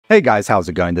Hey guys, how's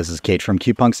it going? This is Kate from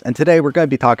QPunks, and today we're going to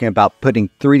be talking about putting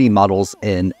 3D models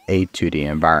in a 2D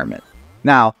environment.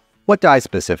 Now, what do I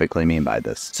specifically mean by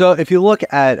this? So if you look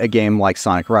at a game like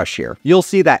Sonic Rush here, you'll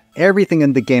see that everything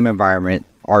in the game environment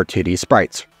are 2D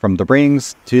sprites, from the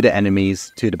rings, to the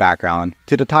enemies, to the background,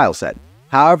 to the tile set.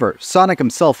 However, Sonic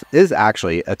himself is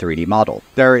actually a 3D model.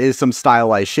 There is some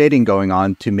stylized shading going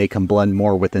on to make him blend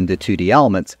more within the 2D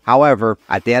elements. However,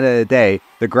 at the end of the day,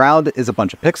 the ground is a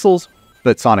bunch of pixels,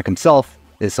 but Sonic himself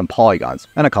is some polygons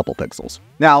and a couple pixels.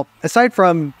 Now, aside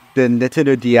from the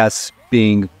Nintendo DS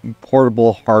being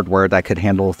portable hardware that could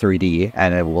handle 3D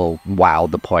and it will wow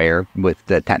the player with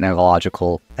the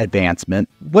technological advancement,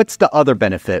 what's the other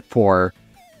benefit for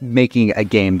making a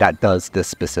game that does this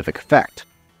specific effect?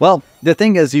 Well, the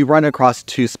thing is, you run across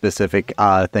two specific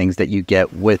things that you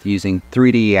get with using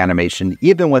 3D animation,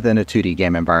 even within a 2D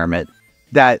game environment,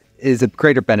 that is a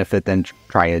greater benefit than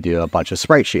trying to do a bunch of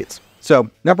sprite sheets.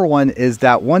 So, number one is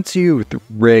that once you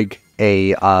rig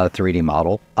a 3D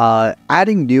model,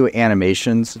 adding new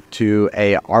animations to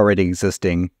a already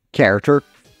existing character,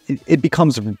 it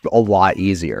becomes a lot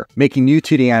easier. Making new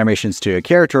 2D animations to a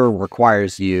character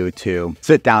requires you to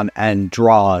sit down and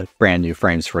draw brand new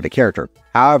frames for the character.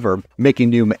 However, making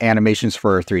new animations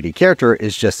for a 3D character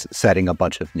is just setting a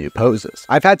bunch of new poses.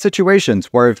 I've had situations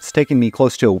where it's taken me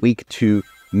close to a week to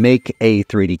make a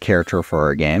 3D character for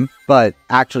a game, but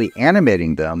actually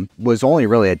animating them was only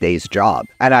really a day's job.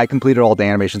 And I completed all the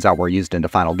animations that were used in the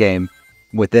final game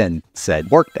within said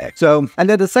workday. So, and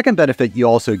then the second benefit you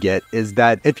also get is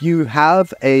that if you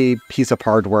have a piece of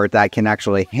hardware that can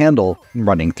actually handle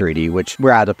running 3D, which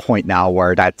we're at a point now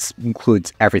where that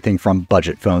includes everything from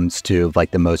budget phones to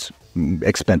like the most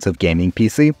expensive gaming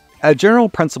PC. A general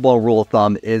principle rule of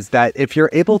thumb is that if you're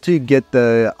able to get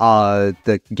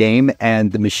the game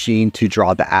and the machine to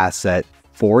draw the asset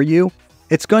for you,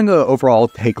 it's going to overall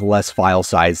take less file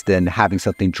size than having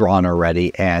something drawn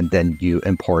already and then you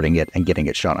importing it and getting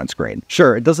it shown on screen.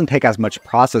 Sure, it doesn't take as much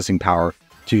processing power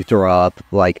to throw up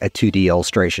like a 2D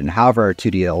illustration. However, a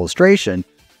 2D illustration,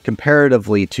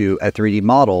 comparatively to a 3D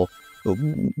model,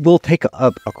 will take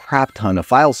up a crap ton of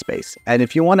file space. And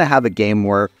if you want to have a game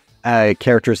where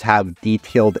characters have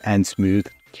detailed and smooth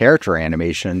character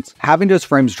animations, having those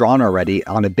frames drawn already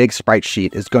on a big sprite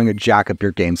sheet is going to jack up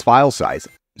your game's file size.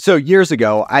 So years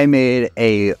ago, I made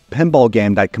a pinball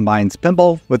game that combines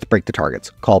pinball with Break the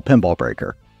Targets, called Pinball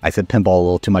Breaker. I said pinball a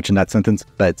little too much in that sentence,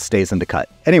 but it stays in the cut.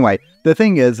 Anyway, the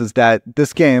thing is that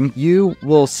this game, you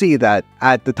will see that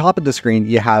at the top of the screen,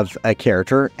 you have a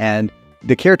character, and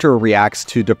the character reacts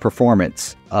to the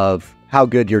performance of how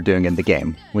good you're doing in the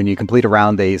game. When you complete a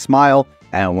round, they smile,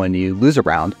 and when you lose a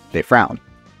round, they frown.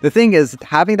 The thing is,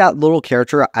 having that little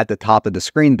character at the top of the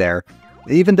screen there,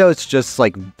 even though it's just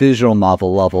like visual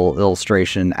novel level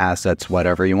illustration assets,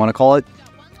 whatever you want to call it,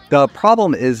 the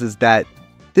problem is that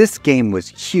this game was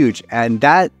huge, and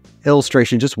that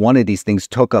illustration, just one of these things,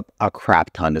 took up a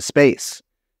crap ton of space.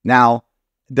 Now,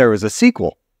 there was a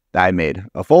sequel that I made,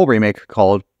 a full remake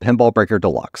called Pinball Breaker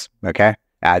Deluxe, okay?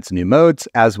 Adds new modes,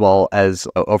 as well as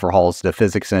overhauls the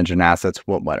physics engine assets,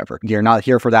 whatever. You're not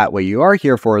here for that. What you are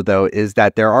here for, though, is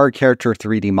that there are character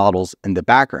 3D models in the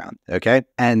background, okay?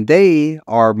 And they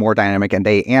are more dynamic and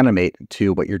they animate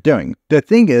to what you're doing. The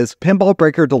thing is, Pinball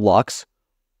Breaker Deluxe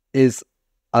is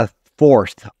a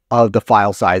fourth of the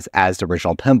file size as the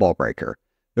original Pinball Breaker.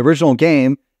 The original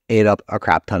game ate up a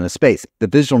crap ton of space. The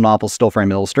visual novel still frame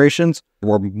illustrations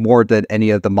were more than any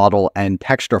of the model and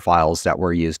texture files that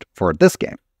were used for this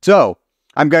game. So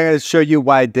I'm going to show you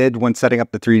what I did when setting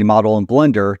up the 3D model in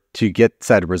Blender to get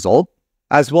said result,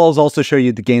 as well as also show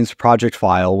you the game's project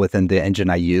file within the engine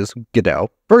I use, Godot.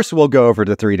 First, we'll go over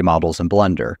the 3D models in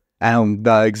Blender. And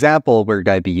the example we're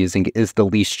going to be using is the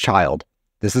Leash Child.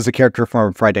 This is a character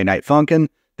from Friday Night Funkin'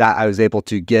 that I was able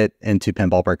to get into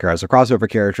Pinball Breaker as a crossover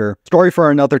character. Story for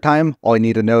another time. All you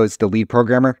need to know is the lead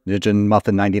programmer, Ninja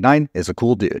Muffin 99, is a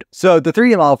cool dude. So the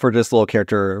 3D model for this little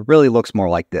character really looks more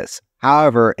like this.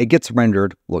 However, it gets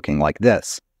rendered looking like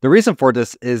this. The reason for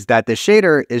this is that the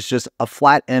shader is just a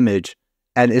flat image,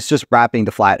 and it's just wrapping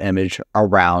the flat image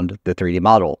around the 3D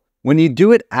model. When you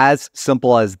do it as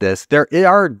simple as this, there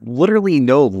are literally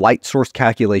no light source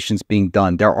calculations being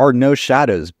done. There are no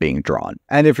shadows being drawn.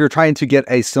 And if you're trying to get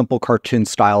a simple cartoon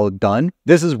style done,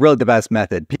 this is really the best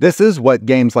method. This is what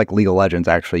games like League of Legends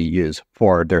actually use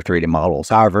for their 3D models.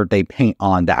 However, they paint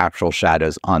on the actual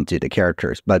shadows onto the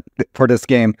characters. But for this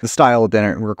game, the style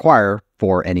didn't require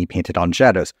for any painted on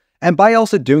shadows. And by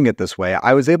also doing it this way,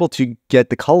 I was able to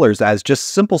get the colors as just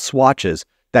simple swatches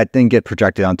that then get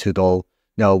projected onto the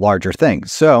larger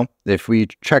things. So if we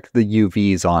check the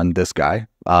UVs on this guy,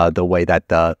 the way that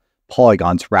the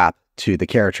polygons wrap to the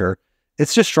character,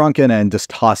 it's just shrunken and just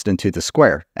tossed into the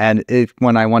square. And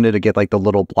when I wanted to get like the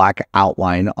little black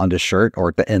outline on the shirt,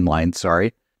 or the inline,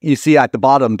 sorry, you see at the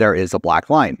bottom there is a black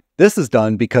line. This is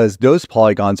done because those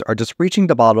polygons are just reaching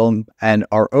the bottom and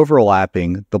are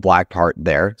overlapping the black part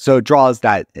there. So it draws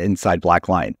that inside black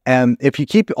line. And if you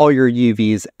keep all your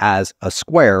UVs as a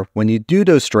square, when you do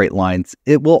those straight lines,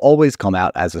 it will always come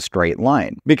out as a straight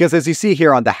line. Because as you see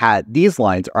here on the hat, these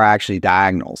lines are actually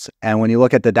diagonals. And when you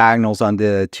look at the diagonals on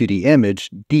the 2D image,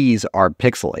 these are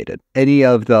pixelated. Any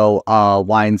of the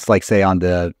lines, like say on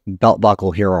the belt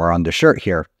buckle here or on the shirt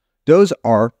here, those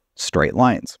are straight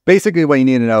lines. Basically, what you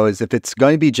need to know is if it's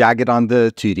going to be jagged on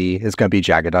the 2D, it's going to be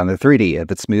jagged on the 3D.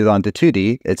 If it's smooth on the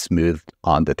 2D, it's smooth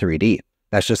on the 3D.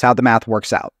 That's just how the math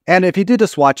works out. And if you do the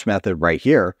swatch method right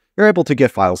here, you're able to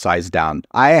get file size down.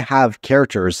 I have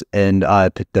characters in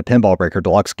the Pinball Breaker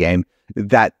Deluxe game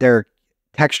that their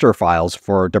texture files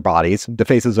for their bodies, the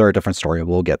faces are a different story,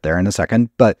 we'll get there in a second,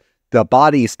 but the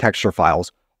body's texture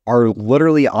files are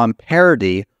literally on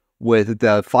parity with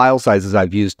the file sizes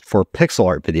I've used for pixel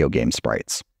art video game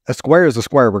sprites. A square is a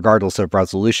square regardless of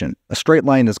resolution. A straight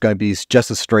line is going to be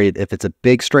just as straight if it's a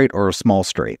big straight or a small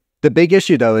straight. The big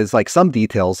issue though is like some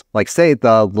details, like say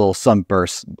the little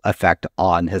sunburst effect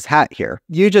on his hat here.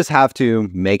 You just have to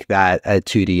make that a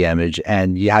 2D image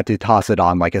and you have to toss it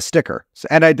on like a sticker.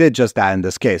 And I did just that in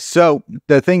this case. So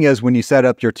the thing is, when you set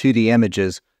up your 2D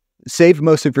images, save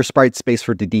most of your sprite space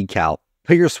for the decal.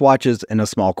 Put your swatches in a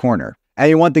small corner. And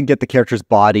you want to get the character's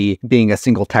body being a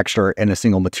single texture and a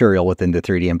single material within the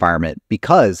 3D environment,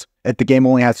 because if the game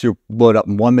only has to load up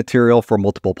one material for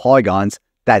multiple polygons,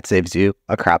 that saves you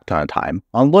a crap ton of time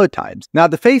on load times. Now,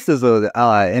 the face is an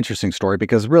interesting story,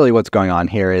 because really what's going on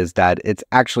here is that it's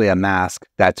actually a mask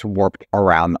that's warped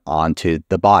around onto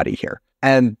the body here.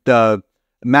 And the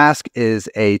mask is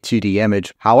a 2D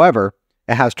image. However,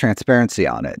 it has transparency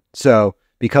on it. So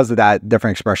because of that,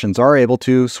 different expressions are able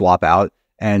to swap out,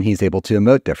 and he's able to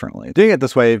emote differently. Doing it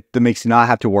this way, that makes you not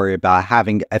have to worry about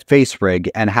having a face rig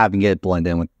and having it blend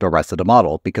in with the rest of the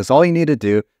model, because all you need to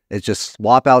do is just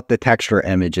swap out the texture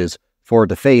images for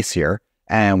the face here.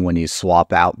 And when you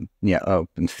swap out,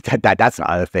 that's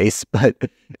not a face, but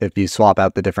if you swap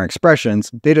out the different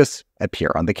expressions, they just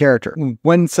appear on the character.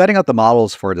 When setting up the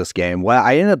models for this game, what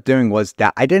I ended up doing was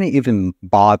that I didn't even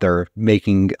bother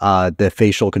making the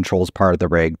facial controls part of the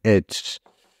rig. It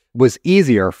was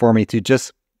easier for me to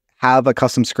just have a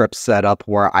custom script set up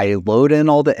where I load in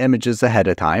all the images ahead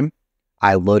of time.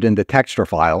 I load in the texture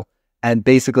file, and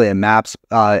basically it maps,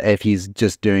 if he's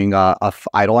just doing a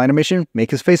idle animation,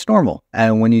 make his face normal.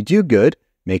 And when you do good,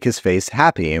 make his face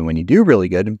happy. And when you do really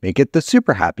good, make it the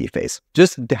super happy face.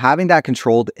 Just having that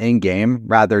controlled in game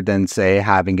rather than say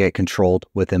having it controlled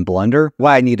within Blender,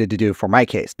 what I needed to do for my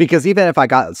case. Because even if I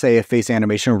got, say, a face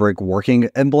animation rig working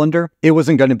in Blender, it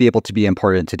wasn't going to be able to be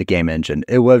imported into the game engine.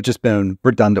 It would have just been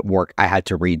redundant work I had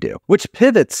to redo. Which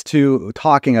pivots to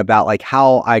talking about like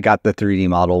how I got the 3D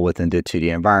model within the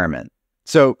 2D environment.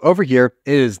 So over here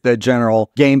is the general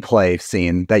gameplay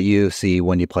scene that you see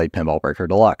when you play Pinball Breaker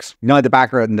Deluxe. You know, the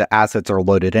background and the assets are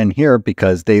loaded in here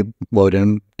because they load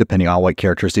in depending on what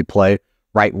characters you play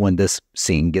right when this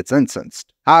scene gets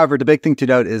instanced. However, the big thing to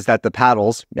note is that the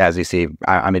paddles, as you see,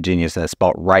 I'm a genius and I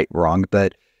spelled right wrong,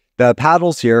 but the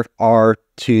paddles here are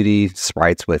 2D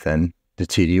sprites within the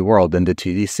 2D world and the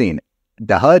 2D scene.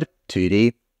 The HUD,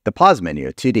 2D. The pause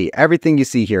menu, 2D. Everything you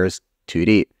see here is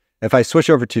 2D. If I switch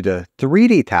over to the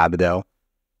 3D tab though,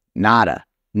 nada,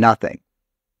 nothing.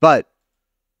 But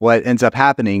what ends up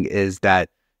happening is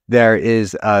that there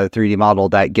is a 3D model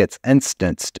that gets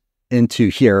instanced into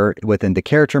here within the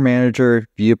character manager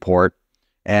viewport.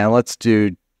 And let's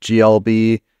do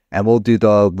GLB, and we'll do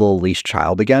the little leash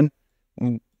child again.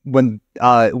 When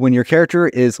your character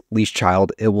is leash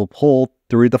child, it will pull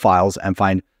through the files and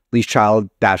find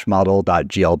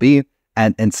leashchild-model.glb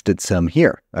and instance him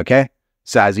here, okay?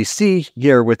 So as you see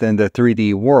here within the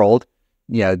 3D world,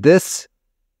 this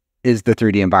is the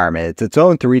 3D environment. It's its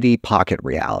own 3D pocket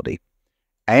reality.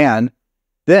 And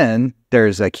then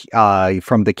there's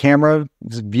from the camera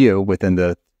view within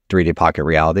the 3D pocket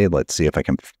reality, let's see if I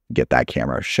can get that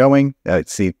camera showing.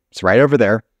 See, it's right over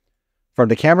there. From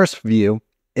the camera's view,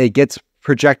 it gets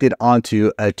projected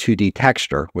onto a 2D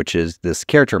texture, which is this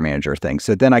character manager thing.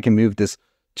 So then I can move this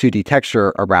 2D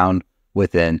texture around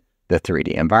within the 3D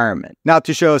environment. Now,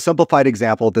 to show a simplified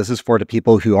example, this is for the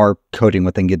people who are coding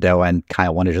within Godot and kind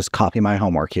of want to just copy my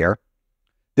homework here.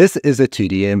 This is a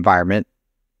 2D environment,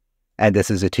 and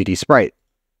this is a 2D sprite.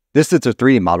 This is a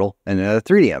 3D model and a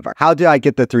 3D environment. How do I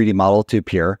get the 3D model to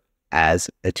appear as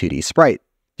a 2D sprite?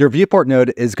 Your viewport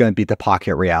node is going to be the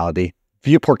pocket reality.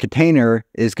 Viewport container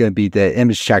is going to be the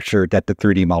image texture that the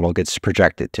 3D model gets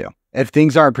projected to. If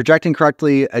things aren't projecting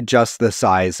correctly, adjust the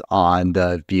size on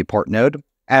the viewport node.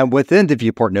 And within the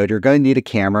viewport node, you're going to need a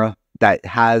camera that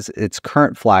has its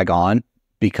current flag on,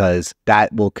 because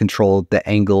that will control the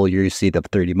angle you see the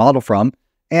 3D model from.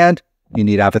 And you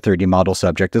need to have a 3D model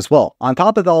subject as well. On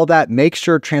top of all that, make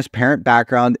sure transparent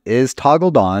background is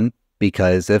toggled on,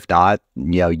 because if not,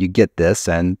 you get this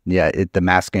and the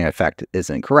masking effect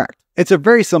isn't correct. It's a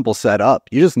very simple setup.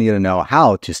 You just need to know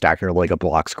how to stack your Lego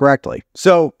blocks correctly.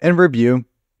 So in review,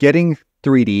 getting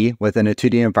 3D within a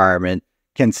 2D environment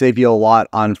can save you a lot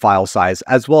on file size,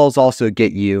 as well as also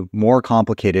get you more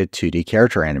complicated 2D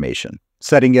character animation.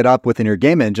 Setting it up within your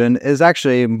game engine is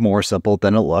actually more simple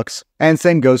than it looks, and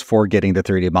same goes for getting the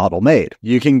 3D model made.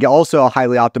 You can also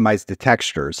highly optimize the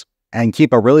textures and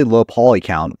keep a really low poly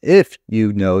count if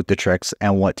you know the tricks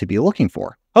and what to be looking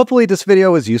for. Hopefully this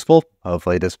video was useful.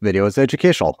 Hopefully this video was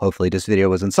educational. Hopefully this video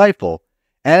was insightful.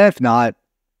 And if not,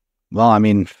 well, I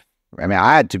mean,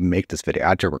 I had to make this video. I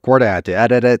had to record it. I had to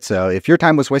edit it. So if your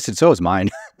time was wasted, so was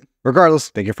mine. Regardless,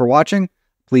 thank you for watching.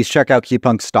 Please check out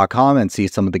keypunks.com and see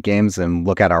some of the games and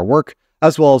look at our work,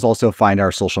 as well as also find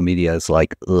our social medias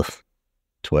like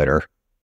Twitter.